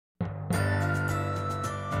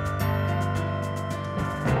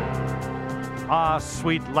Ah,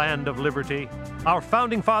 sweet land of liberty. Our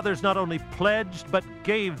founding fathers not only pledged, but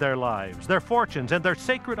gave their lives, their fortunes, and their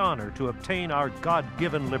sacred honor to obtain our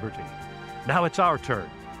God-given liberty. Now it's our turn.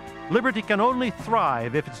 Liberty can only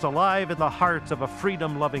thrive if it's alive in the hearts of a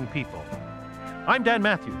freedom-loving people. I'm Dan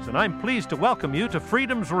Matthews, and I'm pleased to welcome you to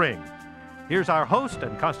Freedom's Ring. Here's our host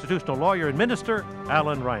and constitutional lawyer and minister,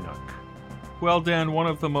 Alan Reinach. Well, Dan, one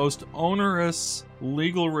of the most onerous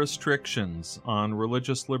legal restrictions on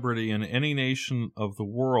religious liberty in any nation of the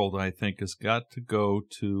world, I think, has got to go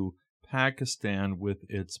to Pakistan with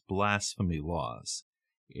its blasphemy laws.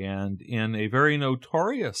 And in a very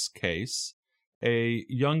notorious case, a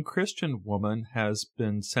young Christian woman has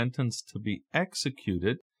been sentenced to be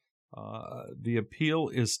executed. The appeal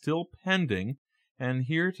is still pending. And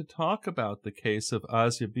here to talk about the case of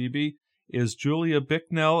Asia Bibi is Julia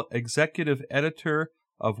Bicknell, executive editor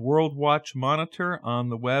of World Watch Monitor on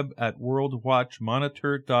the web at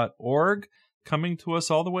worldwatchmonitor.org, coming to us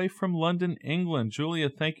all the way from London, England. Julia,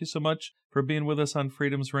 thank you so much for being with us on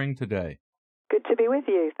Freedom's Ring today. Good to be with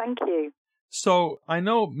you. Thank you. So I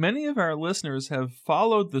know many of our listeners have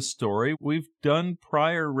followed the story. We've done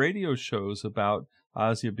prior radio shows about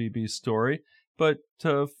Asia Bibi's story, but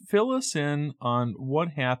to fill us in on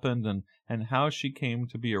what happened and how she came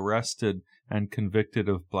to be arrested and convicted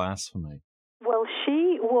of blasphemy. Well,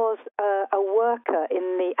 she was a worker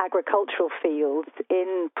in the agricultural fields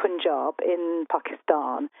in Punjab, in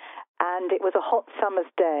Pakistan, and it was a hot summer's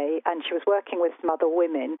day, and she was working with some other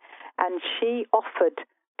women, and she offered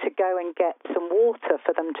to go and get some water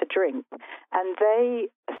for them to drink. And they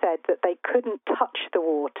said that they couldn't touch the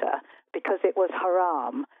water because it was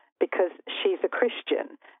haram, because she's a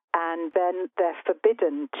Christian, and then they're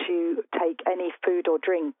forbidden to take any food or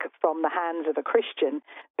drink from the hands of a Christian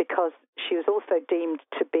because she was also deemed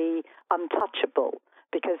to be untouchable.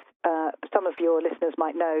 Because some of your listeners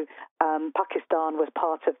might know Pakistan was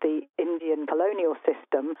part of the Indian colonial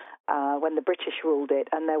system when the British ruled it,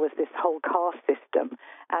 and there was this whole caste system.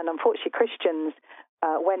 And unfortunately, Christians,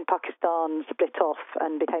 when Pakistan split off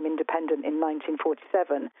and became independent in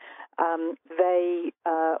 1947, they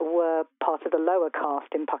were part of the lower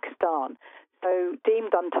caste in Pakistan. So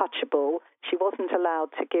deemed untouchable, she wasn't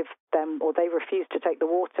allowed to give them, or they refused to take the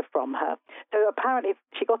water from her. So apparently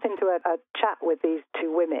she got into a chat with these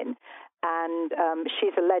two women, and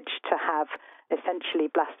she's alleged to have essentially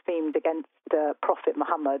blasphemed against the Prophet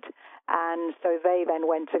Muhammad. And so they then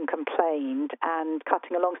went and complained, and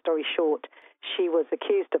cutting a long story short, she was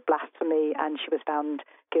accused of blasphemy and she was found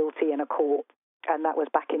guilty in a court, and that was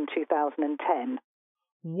back in 2010.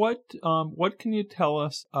 What can you tell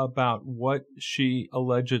us about what she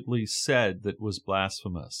allegedly said that was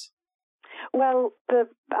blasphemous? Well, the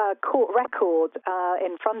court record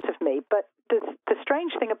in front of me, but the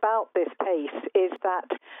strange thing about this case is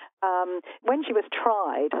that when she was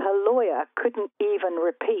tried, her lawyer couldn't even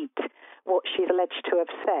repeat what she's alleged to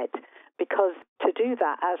have said, because to do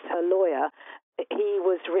that as her lawyer, he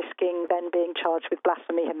was risking then being charged with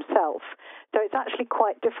blasphemy himself. So it's actually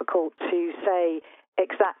quite difficult to say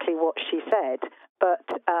exactly what she said, but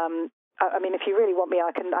I mean, if you really want me,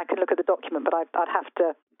 I can look at the document, but I'd have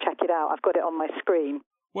to check it out. I've got it on my screen.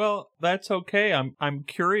 Well, that's okay. I'm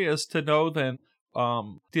curious to know then.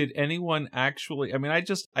 Did anyone actually? I mean, I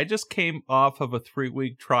just came off of a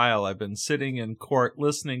 3-week trial. I've been sitting in court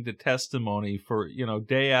listening to testimony for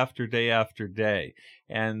day after day after day,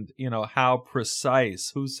 and how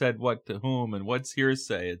precise, who said what to whom, and what's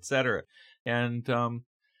hearsay, etc. And I'm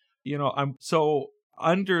so.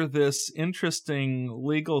 Under this interesting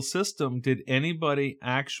legal system, did anybody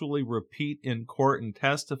actually repeat in court and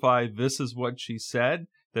testify this is what she said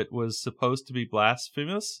that was supposed to be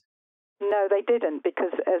blasphemous? No, they didn't,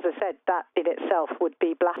 because, as I said, that in itself would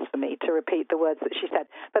be blasphemy to repeat the words that she said.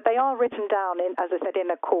 But they are written down, as I said, in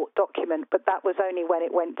a court document, but that was only when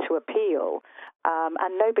it went to appeal,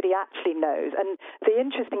 and nobody actually knows. And the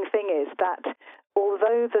interesting thing is that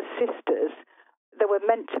although the sisters, there were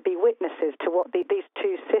meant to be witnesses to what these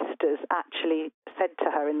two sisters actually said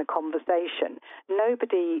to her in the conversation,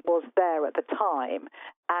 nobody was there at the time,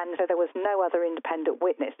 and so there was no other independent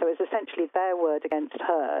witness. So it was essentially their word against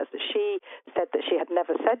hers. She said that she had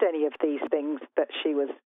never said any of these things that she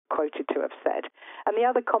was quoted to have said. And the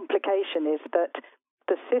other complication is that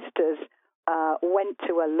the sisters went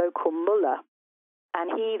to a local mullah,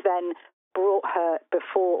 and he then brought her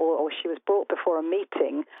before, or she was brought before a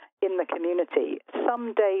meeting in the community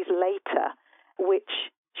some days later, which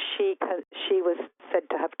she was said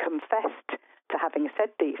to have confessed to having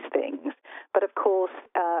said these things. But of course,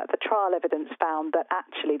 the trial evidence found that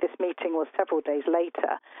actually this meeting was several days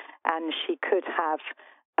later, and she could have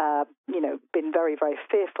been very, very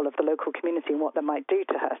fearful of the local community and what they might do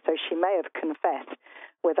to her. So she may have confessed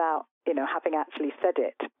without, having actually said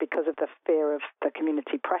it because of the fear of the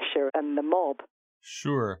community pressure and the mob.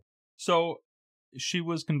 Sure. So she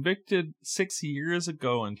was convicted 6 years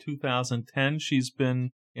ago in 2010. She's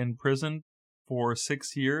been in prison for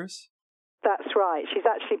 6 years? That's right. She's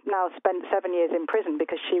actually now spent 7 years in prison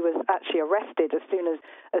because she was actually arrested as soon as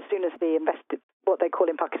what they call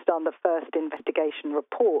in Pakistan the first investigation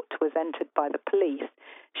report was entered by the police.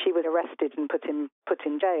 She was arrested and put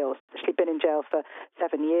in jail. She's been in jail for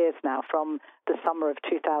 7 years now, from the summer of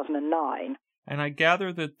 2009. And I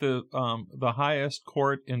gather that the highest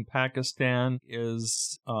court in Pakistan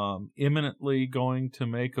is imminently going to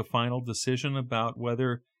make a final decision about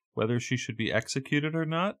whether she should be executed or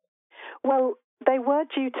not? Well, they were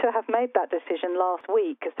due to have made that decision last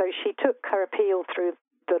week. So she took her appeal through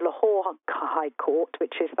the Lahore High Court,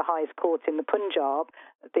 which is the highest court in the Punjab,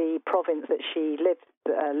 the province that she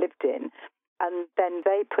lived in. And then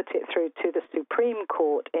they put it through to the Supreme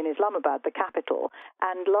Court in Islamabad, the capital.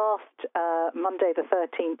 And last Monday, the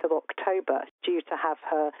 13th of October, due to have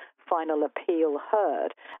her final appeal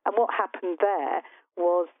heard. And what happened there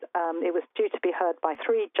was it was due to be heard by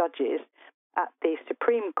 3 judges at the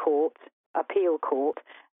Supreme Court, Appeal Court.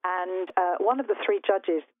 And one of the 3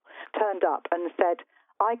 judges turned up and said,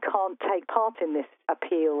 I can't take part in this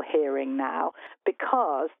appeal hearing now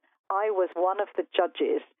because I was one of the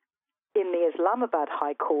judges in the Islamabad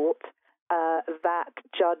High Court that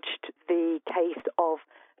judged the case of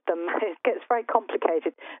it gets very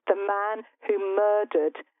complicated, the man who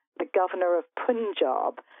murdered the governor of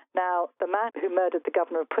Punjab. Now, the man who murdered the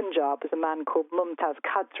governor of Punjab is a man called Mumtaz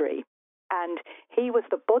Qadri, and he was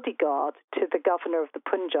the bodyguard to the governor of the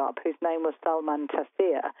Punjab, whose name was Salman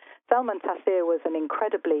Taseer. Salman Taseer was an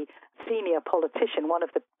incredibly senior politician, one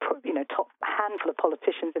of the top handful of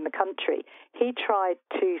politicians in the country. He tried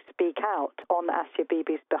to speak out on Asia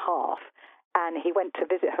Bibi's behalf, and he went to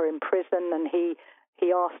visit her in prison, and he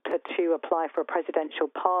asked her to apply for a presidential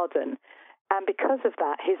pardon. And because of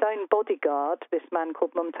that, his own bodyguard, this man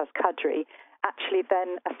called Mumtaz Qadri, actually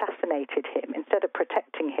then assassinated him. Instead of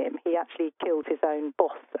protecting him, he actually killed his own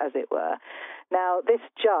boss, as it were. Now, this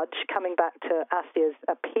judge, coming back to Asia's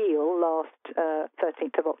appeal last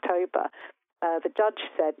 13th of October, the judge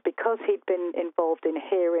said because he'd been involved in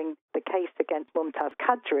hearing the case against Mumtaz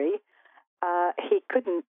Qadri, he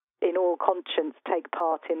couldn't, in all conscience, take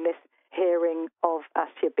part in this hearing of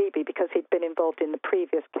Asia Bibi because he'd been involved in the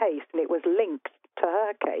previous case and it was linked to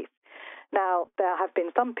her case. Now, there have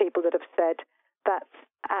been some people that have said that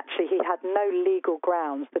actually he had no legal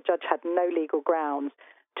grounds, the judge had no legal grounds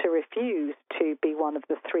to refuse to be one of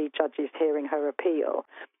the 3 judges hearing her appeal.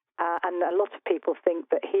 And a lot of people think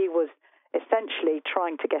that he was essentially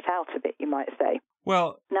trying to get out of it, you might say.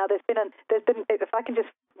 Well, now there's been, if I can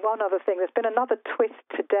just, one other thing, there's been another twist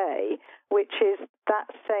today, which is that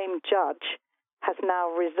same judge has now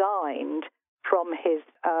resigned from his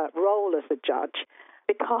role as a judge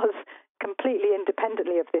because completely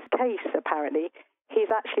independently of this case, apparently,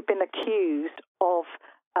 he's actually been accused of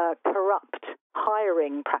corrupt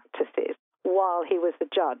hiring practices while he was the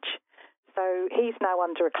judge. So he's now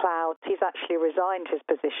under a cloud. He's actually resigned his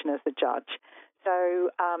position as the judge.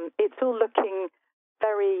 So it's all looking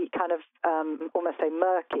very kind of almost say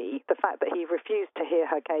murky. The fact that he refused to hear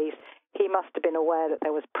her case, he must have been aware that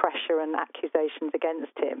there was pressure and accusations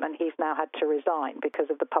against him, and he's now had to resign because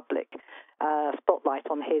of the public spotlight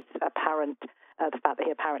on his the fact that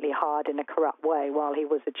he apparently hired in a corrupt way while he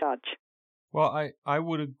was a judge. Well, I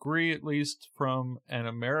would agree, at least from an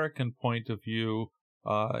American point of view,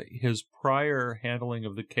 his prior handling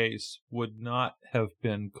of the case would not have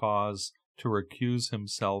been cause to recuse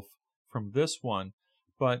himself from this one.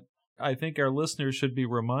 But I think our listeners should be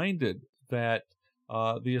reminded that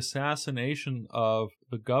the assassination of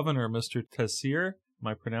the governor, Mr. Taseer, am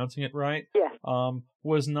I pronouncing it right? Yes.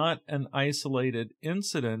 Was not an isolated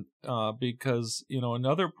incident because,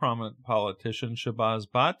 another prominent politician, Shahbaz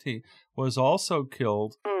Bhatti, was also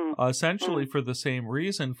killed essentially for the same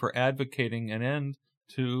reason, for advocating an end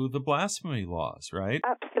to the blasphemy laws, right?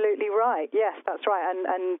 Absolutely right. Yes, that's right.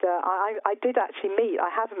 And I did actually I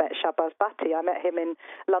have met Shahbaz Bhatti. I met him in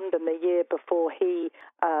London the year before he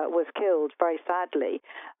was killed, very sadly.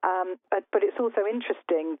 But it's also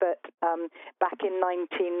interesting that back in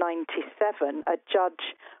 1997, a judge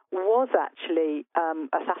was actually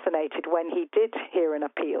assassinated when he did hear an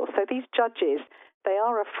appeal. So these judges, they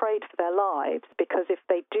are afraid for their lives because if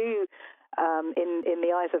they do, in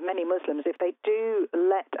the eyes of many Muslims, if they do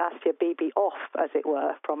let Asia Bibi off, as it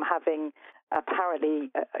were, from having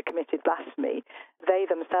apparently committed blasphemy, they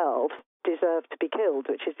themselves deserved to be killed,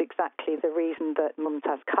 which is exactly the reason that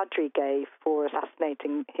Mumtaz Qadri gave for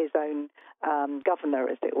assassinating his own governor,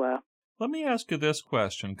 as it were. Let me ask you this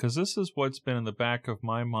question, because this is what's been in the back of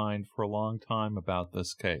my mind for a long time about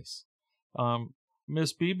this case.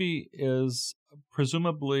 Ms. Bibi is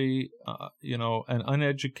presumably, an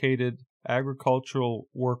uneducated agricultural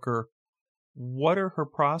worker. What are her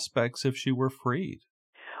prospects if she were freed?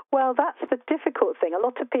 Well, that's the difficult thing. A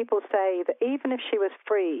lot of people say that even if she was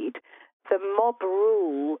freed, the mob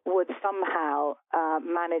rule would somehow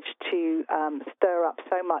manage to stir up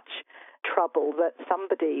so much trouble that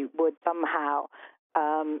somebody would somehow,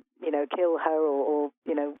 kill her or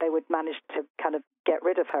they would manage to kind of get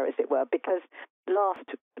rid of her, as it were. Because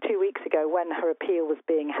 2 weeks ago, when her appeal was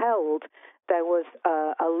being held, there was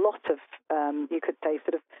a lot of, you could say,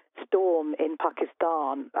 sort of storm in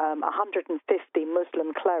Pakistan. 150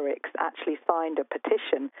 Muslim clerics actually signed a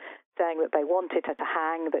petition saying that they wanted her to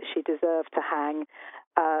hang, that she deserved to hang.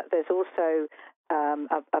 There's also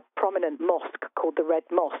a prominent mosque called the Red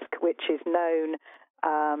Mosque, which is known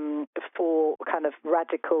for kind of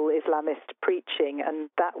radical Islamist preaching, and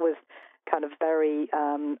that was kind of very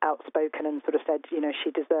outspoken and sort of said,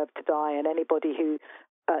 she deserved to die, and anybody who,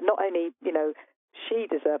 not only, she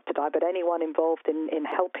deserved to die, but anyone involved in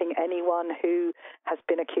helping anyone who has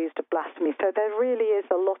been accused of blasphemy. So there really is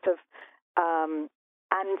a lot of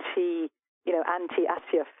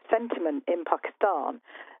anti-Asif sentiment in Pakistan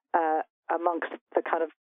amongst the kind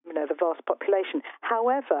of, the vast population.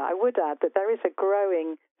 However, I would add that there is a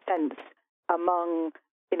growing sense among,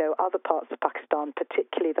 other parts of Pakistan,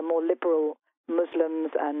 particularly the more liberal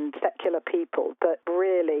Muslims and secular people, that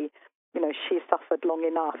really, she's suffered long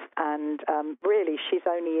enough, and really she's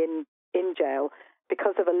only in jail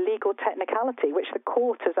because of a legal technicality, which the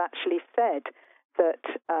court has actually said that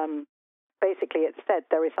basically it said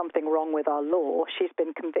there is something wrong with our law. She's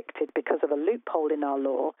been convicted because of a loophole in our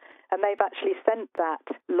law, and they've actually sent that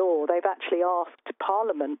law. They've actually asked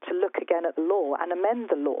Parliament to look again at the law and amend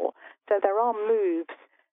the law. So there are moves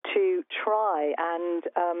to try and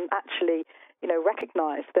actually,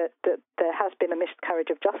 recognise that there has been a miscarriage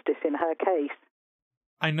of justice in her case.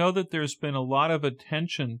 I know that there's been a lot of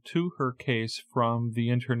attention to her case from the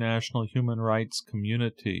international human rights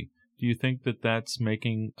community. Do you think that that's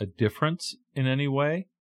making a difference in any way?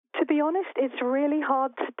 To be honest, it's really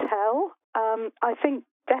hard to tell. I think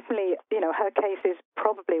definitely, her case is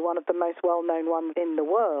probably one of the most well-known ones in the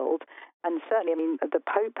world. And certainly, the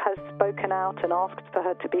Pope has spoken out and asked for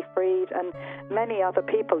her to be freed, and many other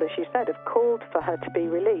people, as you said, have called for her to be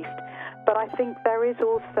released. But I think there is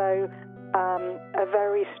also a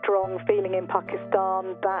very strong feeling in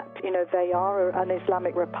Pakistan that, they are an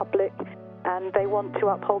Islamic republic and they want to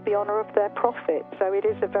uphold the honor of their prophet. So it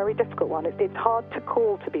is a very difficult one. It's hard to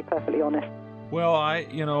call, to be perfectly honest. Well,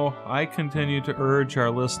 I continue to urge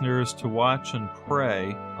our listeners to watch and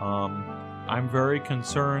pray. I'm very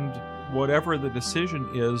concerned, whatever the decision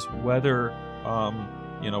is, whether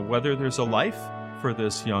there's a life for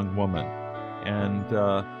this young woman. And,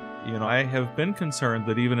 I have been concerned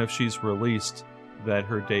that even if she's released, that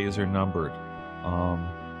her days are numbered.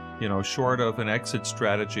 Short of an exit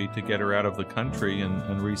strategy to get her out of the country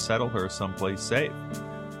and resettle her someplace safe.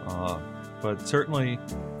 But certainly,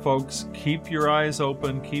 folks, keep your eyes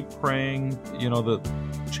open, keep praying. The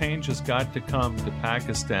change has got to come to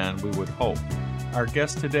Pakistan, we would hope. Our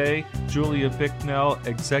guest today, Julia Bicknell,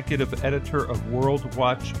 Executive Editor of World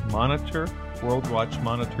Watch Monitor,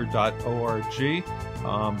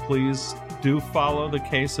 worldwatchmonitor.org. Please do follow the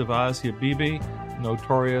case of Asia Bibi,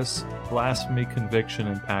 notorious blasphemy conviction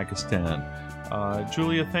in Pakistan.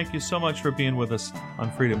 Julia, thank you so much for being with us on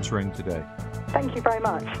Freedom's Ring today. Thank you very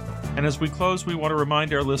much. And as we close, we want to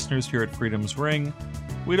remind our listeners here at Freedom's Ring,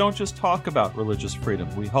 we don't just talk about religious freedom.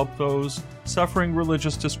 We help those suffering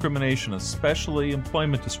religious discrimination, especially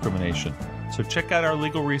employment discrimination. So check out our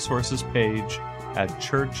legal resources page at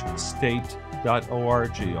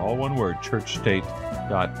churchstate.org. All one word,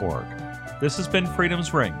 churchstate.org. This has been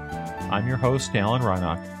Freedom's Ring. I'm your host, Alan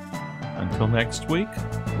Reinach. Until next week,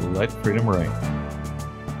 let freedom ring.